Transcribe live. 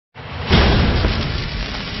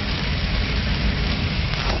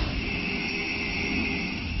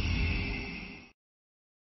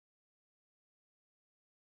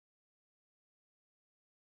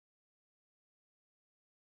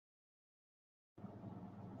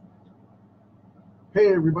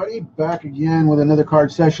Hey everybody, back again with another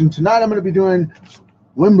card session. Tonight I'm going to be doing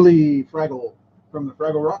Wembly Fraggle from the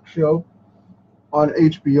Fraggle Rock Show on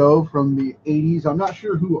HBO from the 80s. I'm not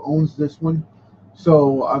sure who owns this one,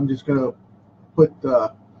 so I'm just going to put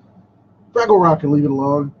Fraggle Rock and leave it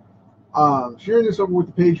alone. Sharing this over with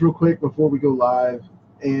the page real quick before we go live,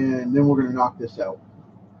 and then we're going to knock this out.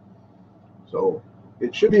 So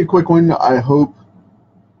it should be a quick one, I hope.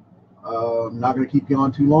 I'm not going to keep you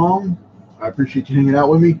on too long. I appreciate you hanging out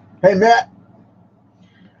with me. Hey, Matt.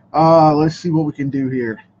 Let's see what we can do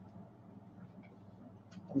here.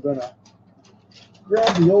 I'm going to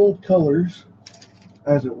grab the old colors,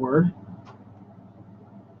 as it were,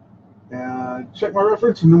 and check my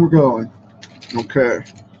reference, and then we're going. Okay.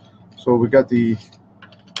 So we got the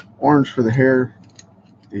orange for the hair,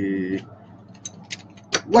 the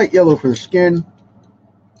light yellow for the skin,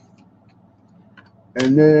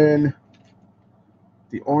 and then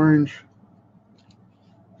the orange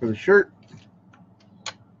for the shirt,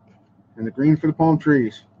 and the green for the palm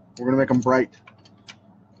trees. We're going to make them bright.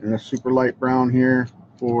 And a super light brown here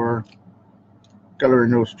for coloring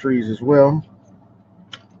those trees as well.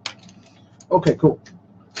 Okay, cool.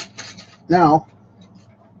 Now,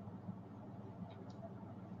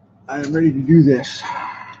 I am ready to do this.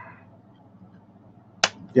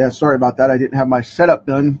 Yeah, sorry about that. I didn't have my setup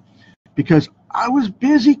done because I was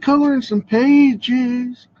busy coloring some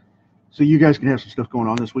pages. So you guys can have some stuff going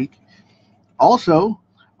on this week. Also,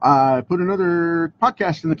 I put another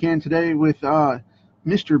podcast in the can today with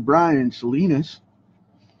Mr. Brian Salinas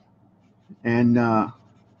and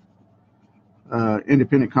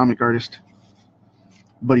independent comic artist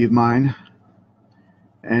buddy of mine.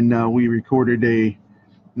 And we recorded a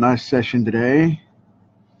nice session today.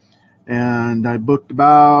 And I booked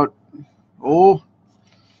about 40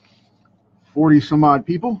 some odd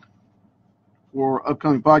people for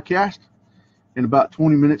upcoming podcast in about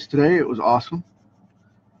 20 minutes today. It was awesome.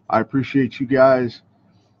 I appreciate you guys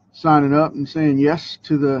signing up and saying yes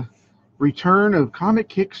to the return of Comic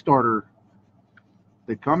Kickstarter,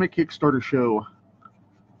 the Comic Kickstarter show,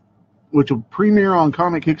 which will premiere on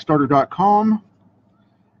comickickstarter.com.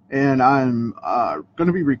 And I'm going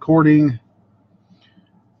to be recording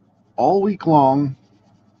all week long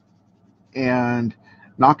and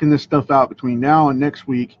knocking this stuff out between now and next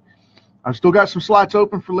week. I've still got some slots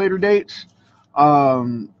open for later dates.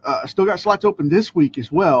 Still got slots open this week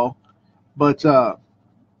as well, but I've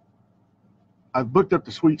booked up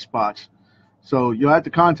the sweet spots. So you'll have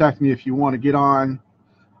to contact me if you want to get on.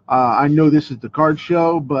 I know this is the card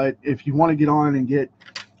show, but if you want to get on and get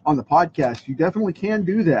on the podcast, you definitely can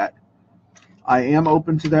do that. I am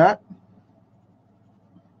open to that,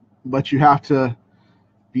 but you have to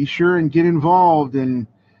be sure and get involved and,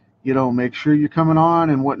 make sure you're coming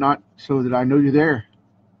on and whatnot so that I know you're there.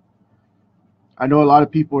 I know a lot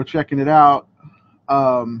of people are checking it out.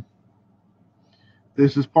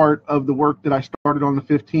 This is part of the work that I started on the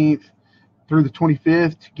 15th through the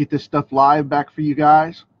 25th to get this stuff live back for you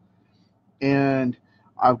guys. And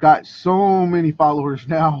I've got so many followers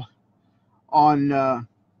now on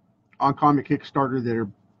Comic Kickstarter that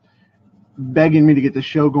are begging me to get the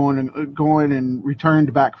show going and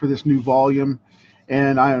returned back for this new volume.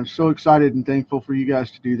 And I am so excited and thankful for you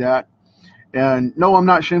guys to do that. And no, I'm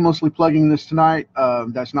not shamelessly plugging this tonight.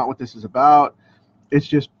 That's not what this is about. It's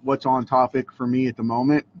just what's on topic for me at the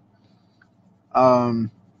moment. I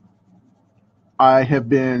have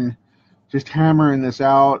been just hammering this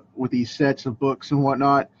out with these sets of books and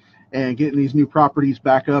whatnot and getting these new properties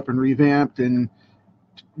back up and revamped and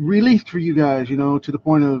released for you guys, to the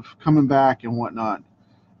point of coming back and whatnot.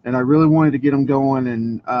 And I really wanted to get them going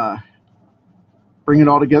and bring it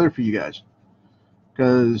all together for you guys,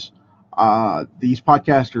 because these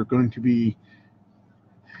podcasts are going to be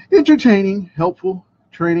entertaining, helpful,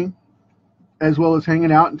 training, as well as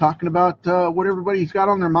hanging out and talking about what everybody's got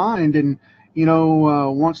on their mind and,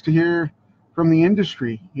 wants to hear from the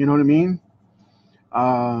industry. You know what I mean?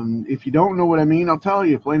 If you don't know what I mean, I'll tell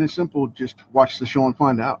you, plain and simple, just watch the show and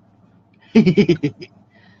find out.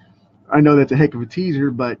 I know that's a heck of a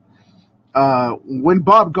teaser, but when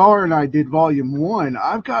Bob Garr and I did volume 1,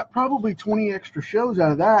 I've got probably 20 extra shows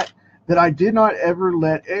out of that I did not ever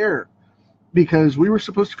let air, because we were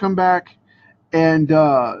supposed to come back and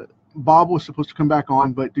Bob was supposed to come back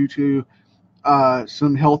on, but due to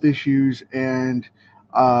some health issues and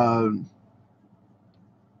other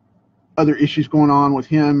issues going on with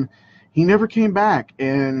him, he never came back.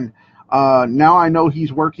 And now I know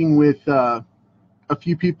he's working with a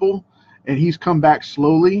few people, and he's come back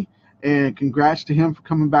slowly, and congrats to him for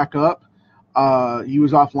coming back up. He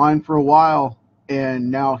was offline for a while,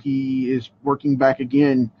 and now he is working back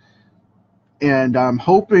again and I'm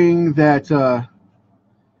hoping that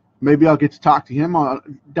maybe I'll get to talk to him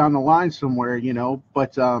down the line somewhere, you know.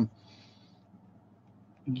 But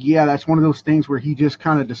yeah, that's one of those things where he just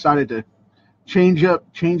kind of decided to change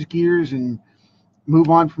gears, and move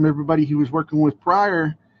on from everybody he was working with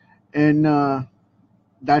prior. And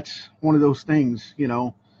that's one of those things, you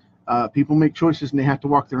know. People make choices and they have to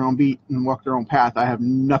walk their own beat and walk their own path. I have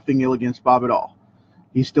nothing ill against Bob at all.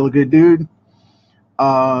 He's still a good dude.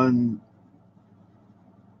 As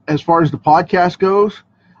far as the podcast goes,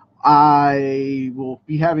 I will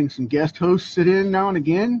be having some guest hosts sit in now and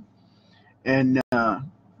again, and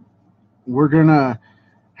we're gonna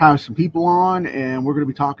have some people on, and we're gonna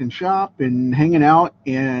be talking shop and hanging out,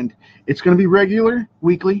 and it's gonna be regular,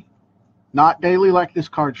 weekly, not daily like this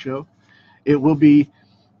card show. It will be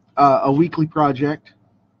a weekly project,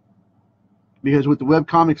 because with the web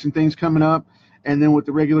comics and things coming up, and then with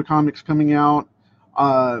the regular comics coming out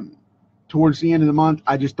towards the end of the month,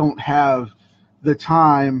 I just don't have the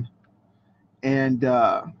time and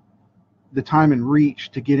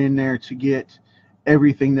reach to get in there to get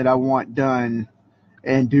everything that I want done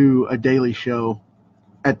and do a daily show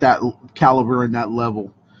at that caliber and that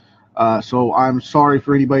level. So I'm sorry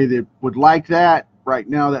for anybody that would like that. Right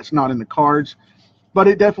now, that's not in the cards, but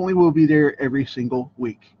it definitely will be there every single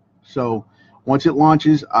week. So once it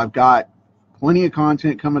launches, I've got plenty of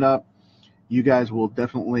content coming up. You guys will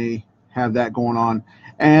definitely have that going on,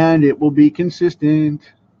 and it will be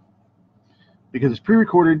consistent because it's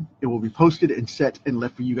pre-recorded. It will be posted and set and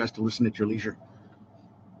left for you guys to listen at your leisure.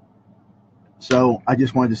 So I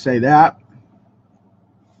just wanted to say that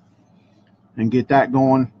and get that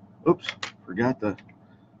going. Oops, forgot the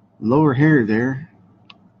lower hair there.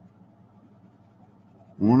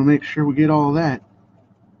 I want to make sure we get all that.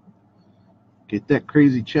 Get that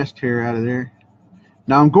crazy chest hair out of there.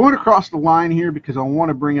 Now I'm going across the line here because I want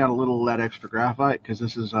to bring out a little of that extra graphite, because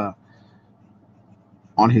this is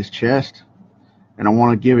on his chest, and I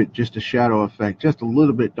want to give it just a shadow effect, just a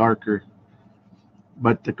little bit darker,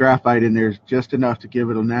 but the graphite in there is just enough to give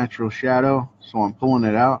it a natural shadow, so I'm pulling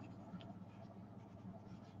it out.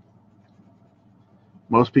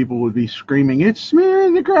 Most people would be screaming, "It's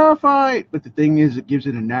smearing the graphite," but the thing is, it gives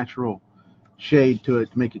it a natural shade to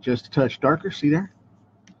it to make it just a touch darker. See there?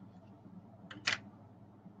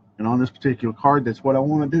 And on this particular card, that's what I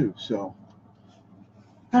want to do. So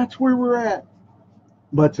that's where we're at.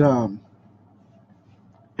 But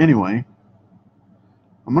anyway,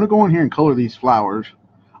 I'm going to go in here and color these flowers.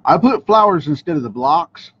 I put flowers instead of the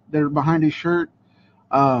blocks that are behind his shirt.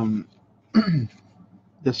 The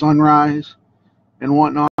sunrise and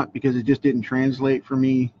whatnot, because it just didn't translate for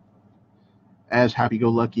me as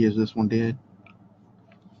happy-go-lucky as this one did.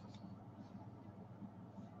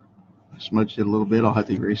 I smudged it a little bit. I'll have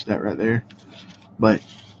to erase that right there. But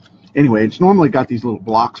anyway, it's normally got these little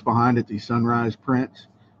blocks behind it, these sunrise prints.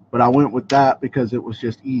 But I went with that because it was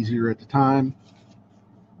just easier at the time,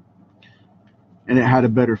 and it had a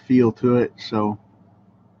better feel to it. So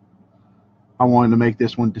I wanted to make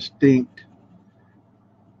this one distinct.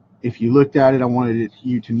 If you looked at it, I wanted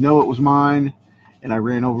you to know it was mine, and I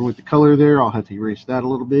ran over with the color there. I'll have to erase that a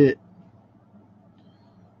little bit.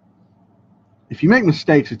 If you make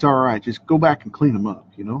mistakes, it's all right. Just go back and clean them up,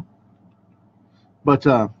 you know. But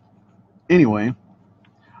anyway,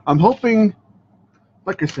 I'm hoping,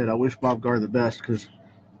 like I said, I wish Bob Gar the best, because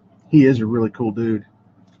he is a really cool dude.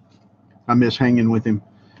 I miss hanging with him,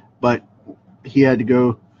 but he had to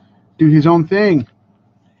go do his own thing,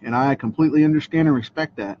 and I completely understand and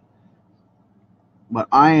respect that. But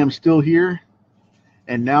I am still here,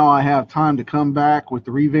 and now I have time to come back with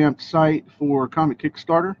the revamped site for Comic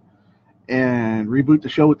Kickstarter and reboot the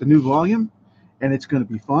show with the new volume, and it's going to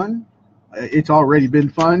be fun. It's already been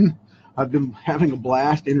fun. I've been having a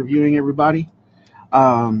blast interviewing everybody.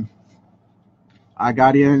 I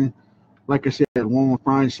got in, like I said, one with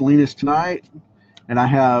Brian Salinas tonight, and I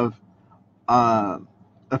have a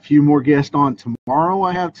few more guests on tomorrow.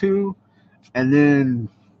 I have two, and then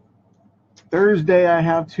Thursday I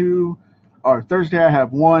have two, or Thursday I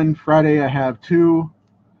have one, Friday I have two.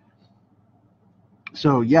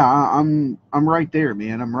 So yeah, I'm right there,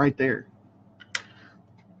 man. I'm right there.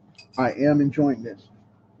 I am enjoying this.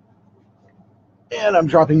 And I'm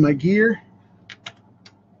dropping my gear.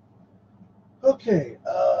 Okay,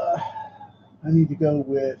 I need to go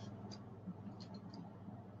with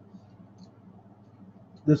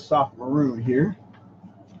this soft maroon here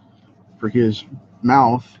for his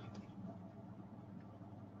mouth,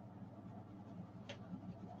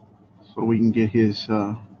 so we can get his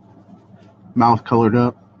mouth colored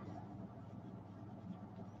up.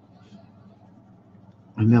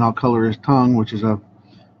 And then I'll color his tongue, which is a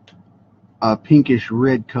a pinkish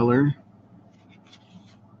red color.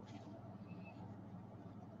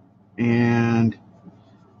 And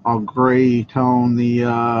I'll gray tone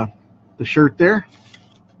the shirt there.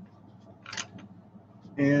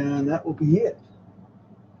 And that will be it.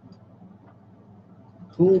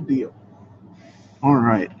 Cool deal. All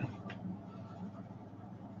right.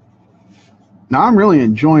 Now I'm really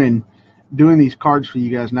enjoying doing these cards for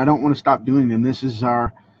you guys, and I don't want to stop doing them. This is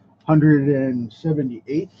our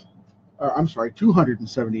 178th, or I'm sorry,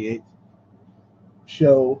 278th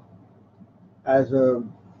show as a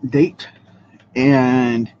date,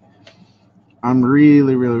 and I'm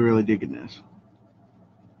really digging this.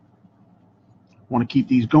 Want to keep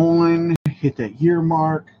these going, hit that year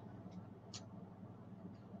mark,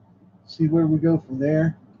 see where we go from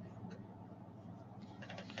there.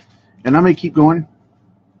 And I may keep going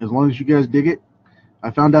as long as you guys dig it. I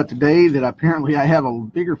found out today that apparently I have a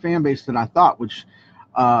bigger fan base than I thought, which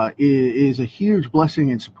is a huge blessing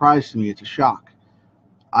and surprise to me. It's a shock.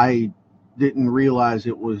 I didn't realize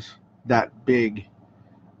it was that big,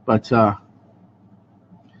 but I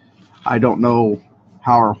don't know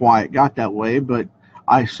how or why it got that way, but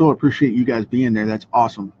I so appreciate you guys being there. That's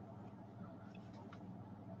awesome.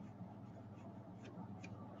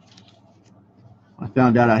 I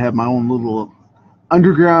found out I have my own little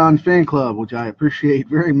underground fan club, which I appreciate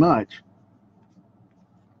very much.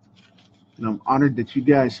 And I'm honored that you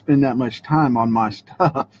guys spend that much time on my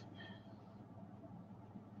stuff.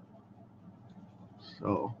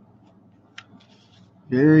 So,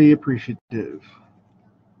 very appreciative.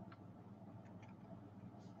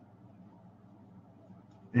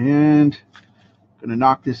 And gonna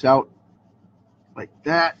knock this out like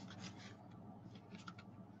that.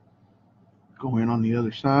 Go in on the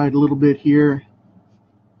other side a little bit here.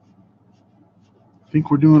 I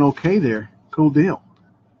think we're doing okay there. Cool deal.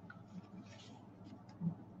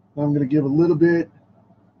 Now I'm going to give a little bit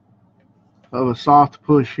of a soft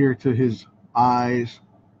push here to his eyes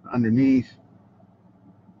underneath.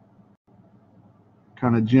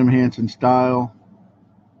 Kind of Jim Henson style.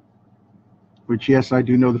 Which, yes, I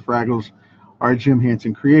do know the Fraggles are a Jim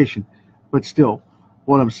Henson creation. But still,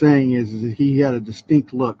 what I'm saying is that he had a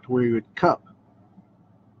distinct look where he would cup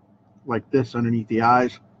like this underneath the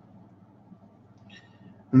eyes.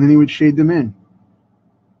 And then he would shade them in.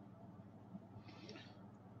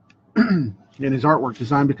 And his artwork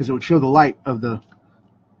designed because it would show the light of the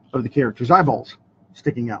character's eyeballs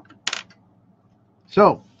sticking out.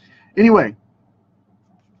 So, anyway,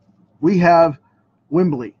 we have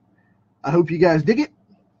Wembly. I hope you guys dig it.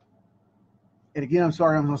 And again, I'm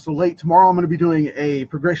sorry I'm so late. Tomorrow I'm going to be doing a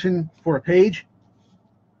progression for a page.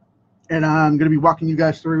 And I'm going to be walking you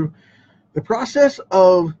guys through the process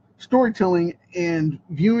of storytelling and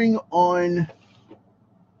viewing on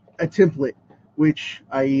a template, which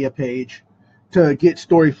i.e. a page, to get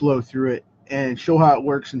story flow through it and show how it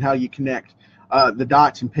works and how you connect the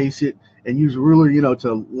dots and paste it and use a ruler,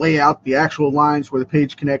 to lay out the actual lines where the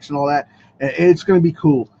page connects and all that. And it's going to be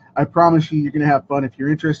cool. I promise you're going to have fun. If you're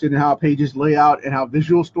interested in how pages lay out and how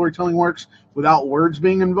visual storytelling works without words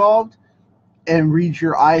being involved, and read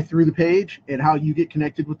your eye through the page and how you get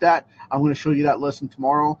connected with that, I'm going to show you that lesson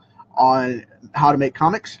tomorrow on how to make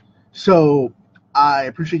comics. So I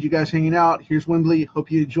appreciate you guys hanging out. Here's Wembly.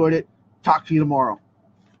 Hope you enjoyed it. Talk to you tomorrow.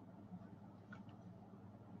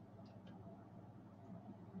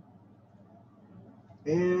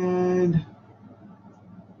 And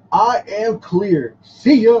I am clear.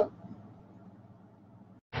 See ya.